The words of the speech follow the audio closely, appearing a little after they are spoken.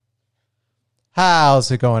How's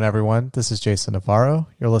it going, everyone? This is Jason Navarro.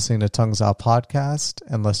 You're listening to Tongues Out Podcast,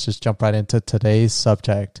 and let's just jump right into today's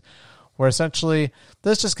subject, where essentially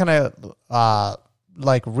this just kind of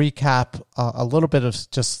recap a little bit of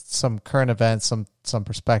just some current events, some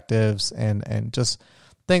perspectives, and just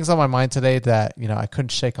things on my mind today that I couldn't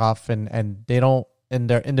shake off, and they don't, in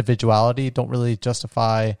their individuality, don't really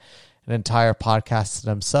justify an entire podcast to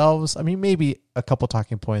themselves. I mean, maybe a couple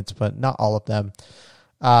talking points, but not all of them.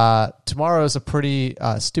 Tomorrow is a pretty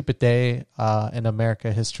stupid day in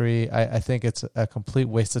America history. I think it's a complete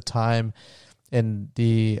waste of time in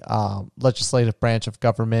the legislative branch of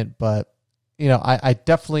government, but I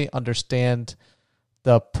definitely understand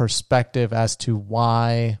the perspective as to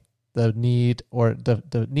why the need or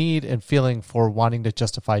the need and feeling for wanting to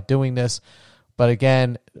justify doing this. But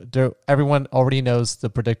again, everyone already knows the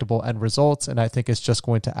predictable end results, and I think it's just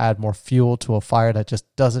going to add more fuel to a fire that just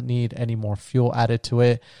doesn't need any more fuel added to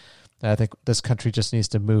it. And I think this country just needs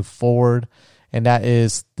to move forward, and that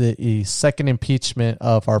is the second impeachment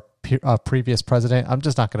of our previous president. I'm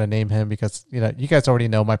just not going to name him because you guys already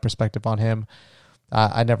know my perspective on him.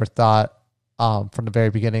 I never thought from the very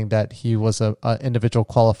beginning that he was an individual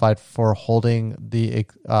qualified for holding the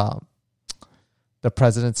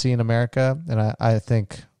presidency in America. And I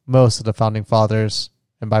think most of the founding fathers,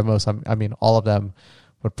 and by most, I mean all of them,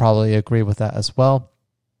 would probably agree with that as well.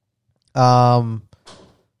 But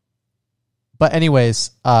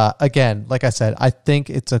anyways, again, like I said, I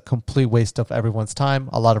think it's a complete waste of everyone's time.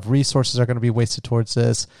 A lot of resources are going to be wasted towards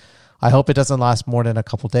this. I hope it doesn't last more than a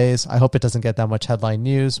couple days. I hope it doesn't get that much headline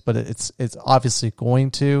news, but it's obviously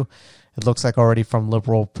going to. It looks like already from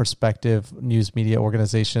liberal perspective news media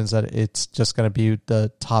organizations that it's just going to be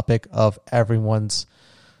the topic of everyone's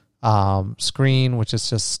screen, which is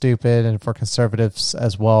just stupid. And for conservatives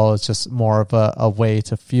as well, it's just more of a way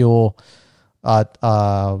to fuel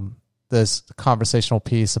this conversational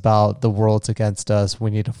piece about the world's against us.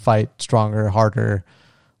 We need to fight stronger, harder,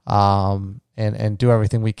 and do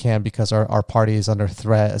everything we can because our party is under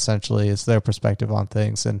threat, essentially, is their perspective on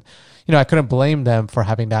things. And, I couldn't blame them for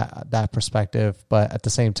having that perspective. But at the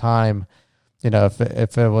same time,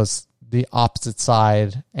 if it was the opposite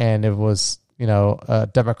side and it was, a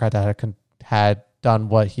Democrat that had done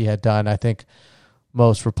what he had done, I think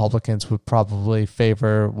most Republicans would probably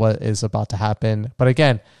favor what is about to happen. But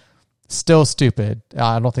again, still stupid.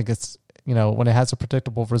 I don't think it's, when it has a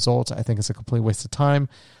predictable result, I think it's a complete waste of time.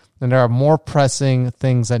 And there are more pressing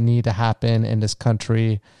things that need to happen in this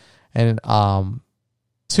country. And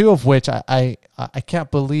two of which I can't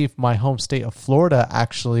believe my home state of Florida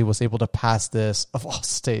actually was able to pass this, of all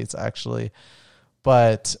states actually.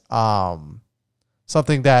 But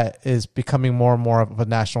something that is becoming more and more of a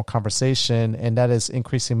national conversation, and that is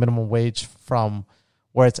increasing minimum wage from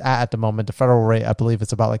where it's at the moment. The federal rate, I believe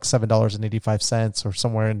it's about like $7.85 or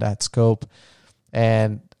somewhere in that scope.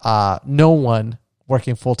 And no one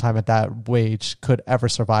working full-time at that wage could ever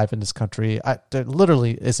survive in this country. There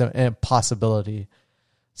literally is an impossibility.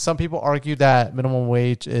 Some people argue that minimum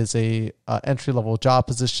wage is a entry-level job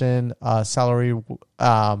position, salary,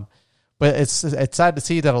 but it's sad to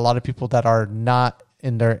see that a lot of people that are not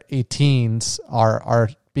in their 18s are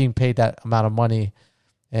being paid that amount of money.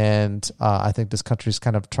 And I think this country is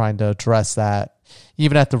kind of trying to address that,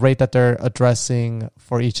 even at the rate that they're addressing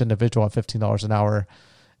for each individual at $15 an hour.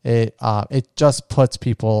 It just puts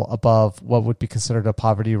people above what would be considered a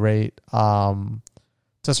poverty rate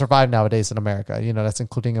to survive nowadays in America. That's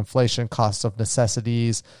including inflation, costs of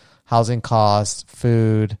necessities, housing costs,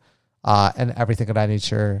 food, and everything of that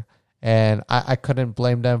nature. And I couldn't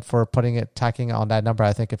blame them for tacking on that number.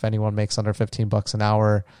 I think if anyone makes under $15 an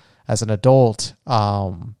hour as an adult,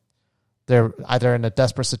 they're either in a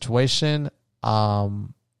desperate situation, or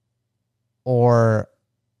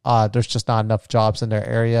there's just not enough jobs in their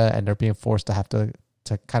area, and they're being forced to have to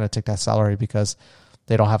kind of take that salary because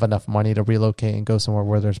they don't have enough money to relocate and go somewhere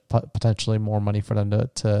where there's potentially more money for them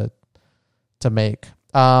to make.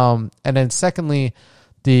 And then secondly,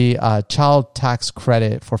 the child tax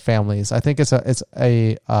credit for families. I think it's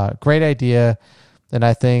a great idea, and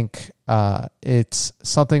I think it's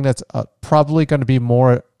something that's probably going to be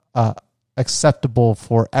more acceptable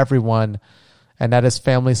for everyone. And that is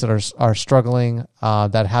families that are struggling,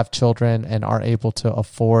 that have children and aren't able to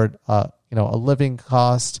afford, a living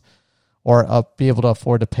cost, or be able to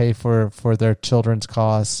afford to pay for their children's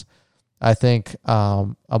costs. I think a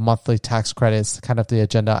monthly tax credit is kind of the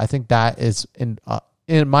agenda. I think that is, in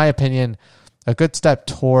my opinion, a good step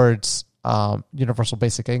towards universal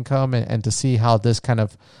basic income, and to see how this kind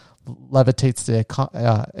of levitates the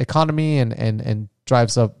economy and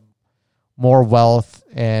drives up more wealth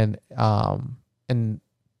and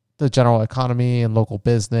the general economy and local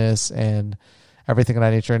business and everything of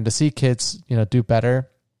that nature, and to see kids, do better.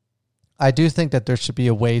 I do think that there should be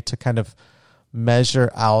a way to kind of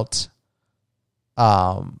measure out,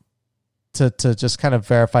 to just kind of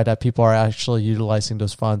verify that people are actually utilizing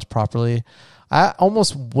those funds properly. I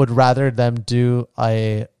almost would rather them do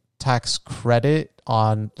a tax credit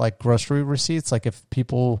on like grocery receipts. Like if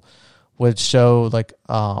people would show like,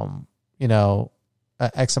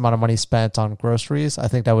 X amount of money spent on groceries, I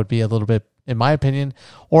think that would be a little bit, in my opinion,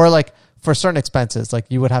 or like for certain expenses, like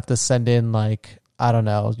you would have to send in like, I don't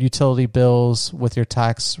know, utility bills with your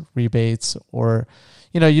tax rebates, or,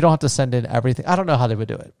 you don't have to send in everything. I don't know how they would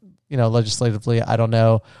do it, legislatively. I don't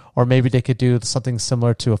know. Or maybe they could do something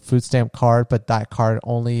similar to a food stamp card, but that card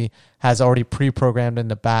only has already pre-programmed on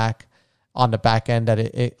the back end that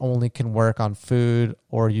it only can work on food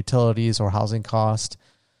or utilities or housing cost.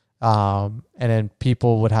 And then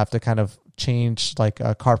people would have to kind of change, like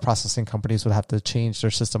card processing companies would have to change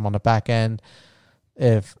their system on the back end.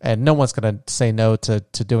 And no one's going to say no to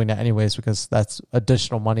doing that anyways, because that's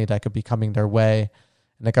additional money that could be coming their way.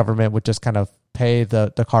 And the government would just kind of pay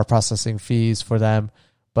the card processing fees for them.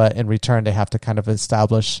 But in return, they have to kind of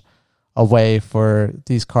establish a way for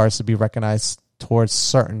these cards to be recognized towards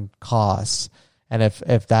certain costs. And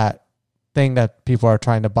if that thing that people are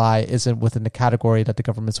trying to buy isn't within the category that the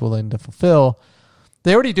government's willing to fulfill,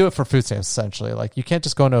 they already do it for food stamps, essentially. Like you can't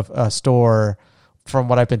just go into a store, from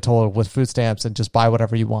what I've been told, with food stamps and just buy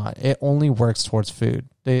whatever you want. It only works towards food.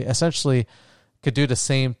 They essentially could do the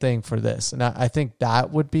same thing for this. And I think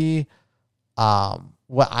that would be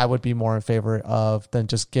what I would be more in favor of than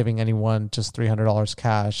just giving anyone just $300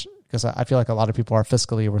 cash, because I feel like a lot of people are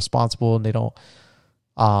fiscally irresponsible and they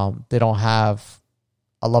don't have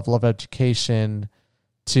a level of education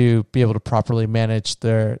to be able to properly manage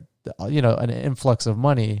their, an influx of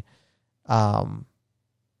money.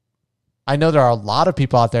 I know there are a lot of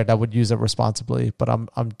people out there that would use it responsibly, but I'm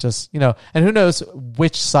just, and who knows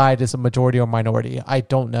which side is a majority or minority. I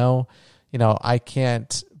don't know. I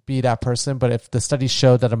can't be that person, but if the studies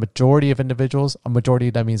show that a majority of individuals, a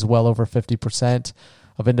majority that means well over 50%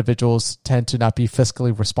 of individuals tend to not be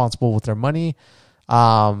fiscally responsible with their money,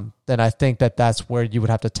 then I think that that's where you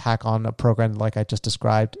would have to tack on a program like I just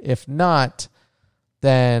described. If not,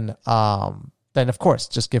 then of course,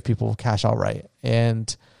 just give people cash outright.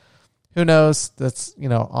 And who knows? That's,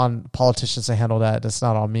 on politicians to handle that. That's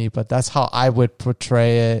not on me, but that's how I would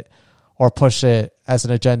portray it or push it as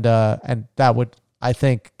an agenda. And that would, I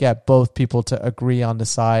think, get both people to agree on the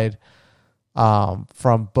side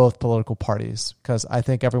from both political parties, because I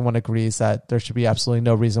think everyone agrees that there should be absolutely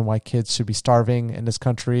no reason why kids should be starving in this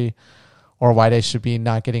country or why they should be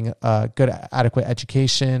not getting a good, adequate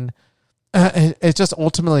education. It's just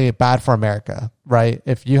ultimately bad for America, right?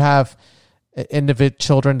 If you have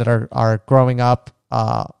children that are growing up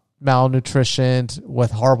malnutritioned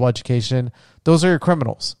with horrible education, those are your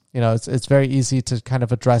criminals. It's very easy to kind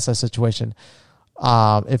of address that situation.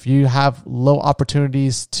 If you have low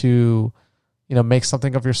opportunities to make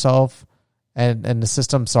something of yourself and the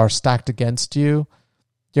systems are stacked against you,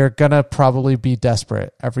 you're going to probably be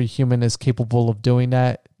desperate. Every human is capable of doing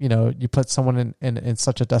that. You put someone in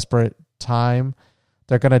such a desperate time,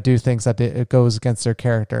 they're going to do things that it goes against their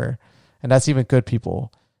character. And that's even good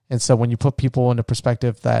people. And so when you put people into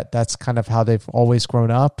perspective that that's kind of how they've always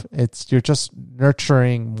grown up, you're just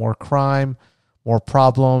nurturing more crime, more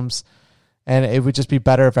problems. And it would just be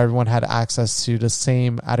better if everyone had access to the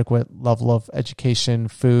same adequate level of education,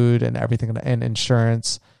 food, and everything, and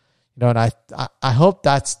insurance. And I hope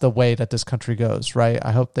that's the way that this country goes, right?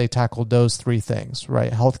 I hope they tackle those three things,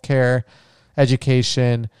 right? Healthcare,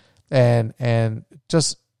 education, and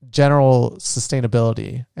just general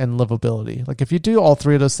sustainability and livability. Like if you do all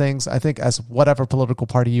three of those things, I think as whatever political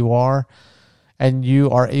party you are, and you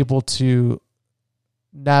are able to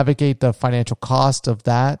navigate the financial cost of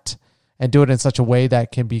that and do it in such a way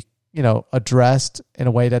that can be, addressed in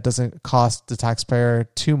a way that doesn't cost the taxpayer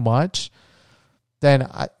too much, then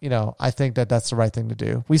I think that that's the right thing to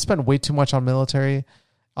do. We spend way too much on military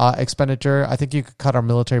expenditure. I think you could cut our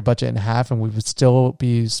military budget in half and we would still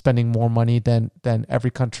be spending more money than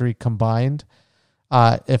every country combined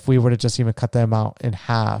if we were to just even cut the amount in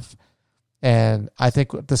half. And I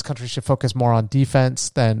think this country should focus more on defense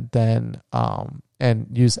than and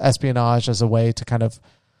use espionage as a way to kind of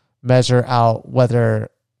measure out whether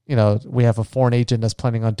we have a foreign agent that's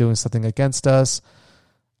planning on doing something against us,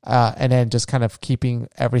 and then just kind of keeping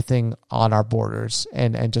everything on our borders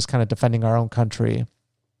and just kind of defending our own country.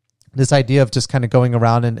 This idea of just kind of going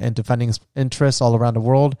around and defending interests all around the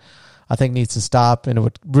world, I think needs to stop, and it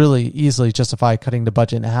would really easily justify cutting the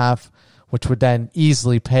budget in half which would then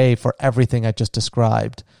easily pay for everything I just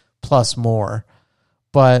described, plus more.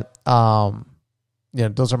 But,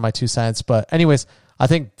 those are my 2 cents. But anyways, I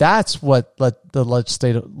think that's what the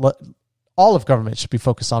legislative, all of government should be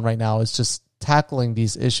focused on right now, is just tackling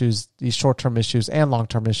these issues, these short-term issues and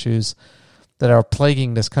long-term issues that are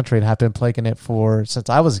plaguing this country and have been plaguing it since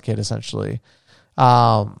I was a kid, essentially.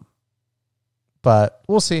 But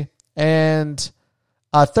we'll see. And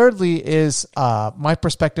thirdly is my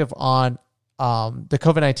perspective on the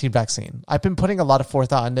COVID-19 vaccine. I've been putting a lot of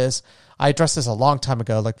forethought on this. I addressed this a long time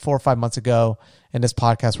ago, like 4 or 5 months ago in this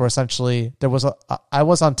podcast, where essentially I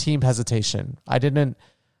was on team hesitation. I didn't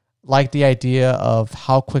like the idea of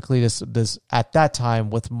how quickly this at that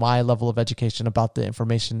time, with my level of education about the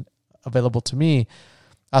information available to me,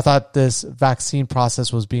 I thought this vaccine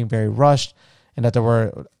process was being very rushed and that there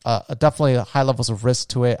were definitely high levels of risk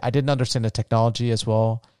to it. I didn't understand the technology as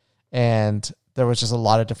well. And there was just a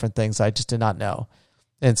lot of different things I just did not know.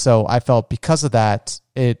 And so I felt because of that,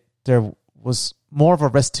 there was more of a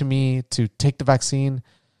risk to me to take the vaccine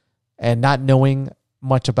and not knowing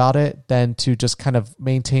much about it than to just kind of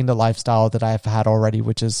maintain the lifestyle that I've had already,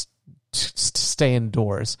 which is to stay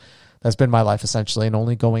indoors. That's been my life essentially, and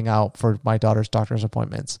only going out for my daughter's doctor's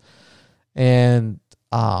appointments. And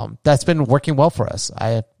that's been working well for us. I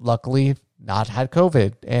have luckily not had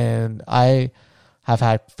COVID, and I have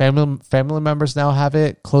had family members now have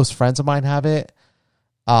it. Close friends of mine have it.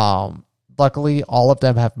 Luckily, all of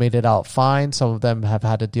them have made it out fine. Some of them have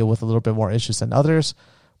had to deal with a little bit more issues than others,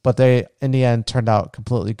 but they, in the end, turned out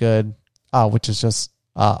completely good, which is just,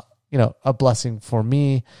 a blessing for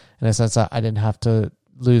me in a sense that I didn't have to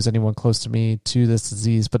lose anyone close to me to this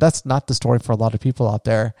disease. But that's not the story for a lot of people out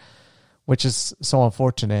there, which is so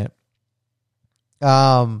unfortunate.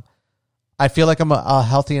 I feel like I'm a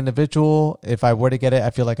healthy individual. If I were to get it, I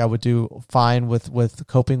feel like I would do fine with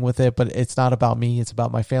coping with it, but it's not about me. It's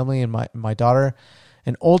about my family and my daughter.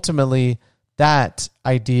 And ultimately, that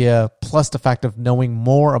idea, plus the fact of knowing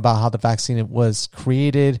more about how the vaccine was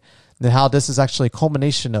created, and how this is actually a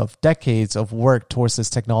culmination of decades of work towards this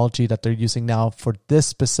technology that they're using now for this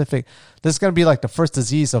specific, this is going to be like the first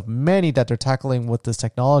disease of many that they're tackling with this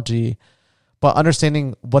technology. But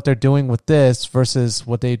understanding what they're doing with this versus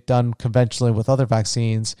what they've done conventionally with other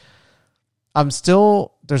vaccines,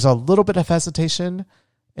 there's a little bit of hesitation.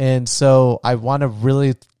 And so I want to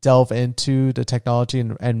really delve into the technology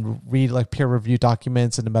and read like peer review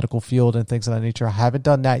documents in the medical field and things of that nature. I haven't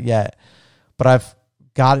done that yet, but I've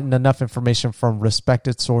gotten enough information from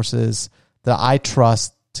respected sources that I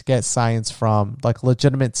trust to get science from, like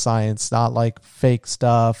legitimate science, not like fake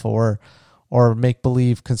stuff or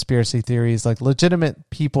make-believe conspiracy theories, like legitimate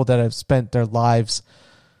people that have spent their lives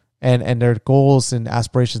and their goals and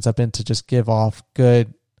aspirations have been to just give off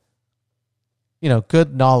good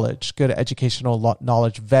knowledge, good educational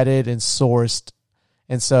knowledge, vetted and sourced.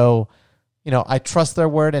 And so, I trust their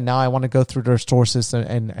word, and now I want to go through their sources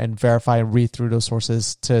and verify and read through those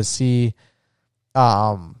sources to see,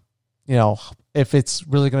 if it's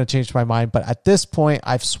really going to change my mind. But at this point,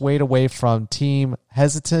 I've swayed away from team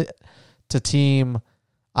hesitant to team,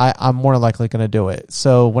 I'm more likely going to do it.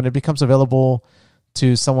 So when it becomes available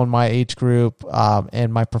to someone my age group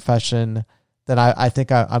and my profession, then I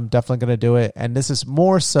think I'm definitely going to do it. And this is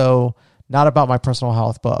more so not about my personal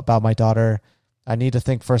health, but about my daughter. I need to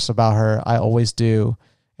think first about her. I always do.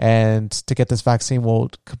 And to get this vaccine will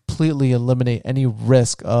completely eliminate any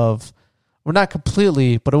risk of, well, not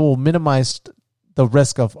completely, but it will minimize the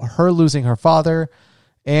risk of her losing her father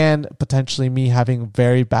and potentially me having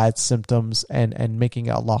very bad symptoms and making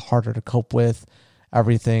it a lot harder to cope with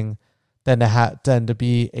everything than to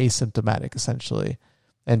be asymptomatic, essentially,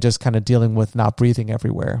 and just kind of dealing with not breathing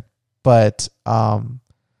everywhere. But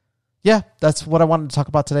yeah, that's what I wanted to talk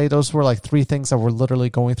about today. Those were like 3 things that were literally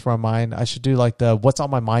going through my mind. I should do like the What's on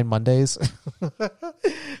My Mind Mondays.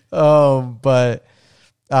 Yeah.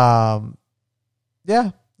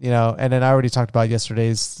 And then I already talked about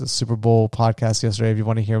the Super Bowl podcast yesterday. If you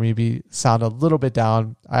want to hear me sound a little bit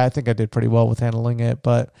down, I think I did pretty well with handling it.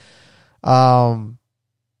 But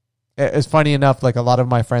it's funny enough, like a lot of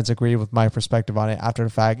my friends agreed with my perspective on it after the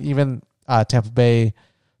fact. Even Tampa Bay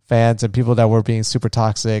fans and people that were being super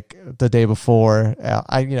toxic the day before.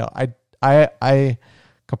 I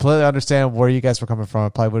completely understand where you guys were coming from. I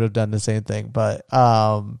probably would have done the same thing, but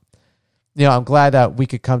I'm glad that we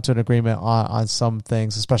could come to an agreement on some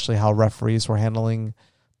things, especially how referees were handling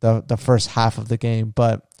the first half of the game.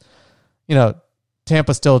 But,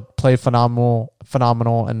 Tampa still played phenomenal,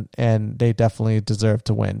 and they definitely deserve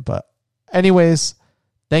to win. But anyways,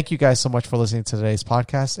 Thank you guys so much for listening to today's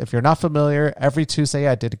podcast. If you're not familiar, every Tuesday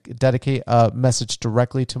I dedicate a message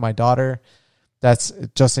directly to my daughter. That's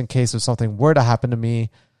just in case if something were to happen to me.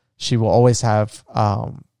 She will always have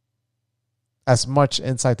as much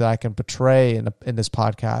insight that I can portray in this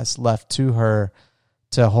podcast left to her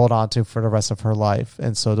to hold on to for the rest of her life.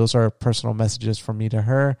 And so those are personal messages from me to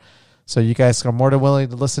her. So you guys are more than willing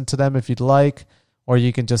to listen to them if you'd like, or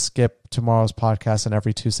you can just skip tomorrow's podcast and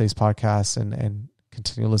every Tuesday's podcast and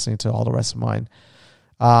continue listening to all the rest of mine.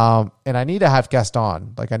 And I need to have guests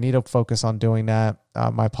on. Like, I need to focus on doing that.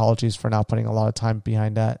 My apologies for not putting a lot of time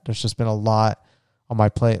behind that. There's just been a lot on my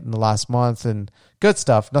plate in the last month, and good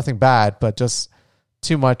stuff, nothing bad, but just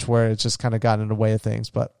too much where it's just kind of gotten in the way of things.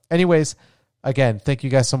 But anyways, again, thank you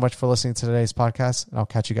guys so much for listening to today's podcast, and I'll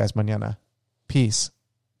catch you guys mañana. Peace.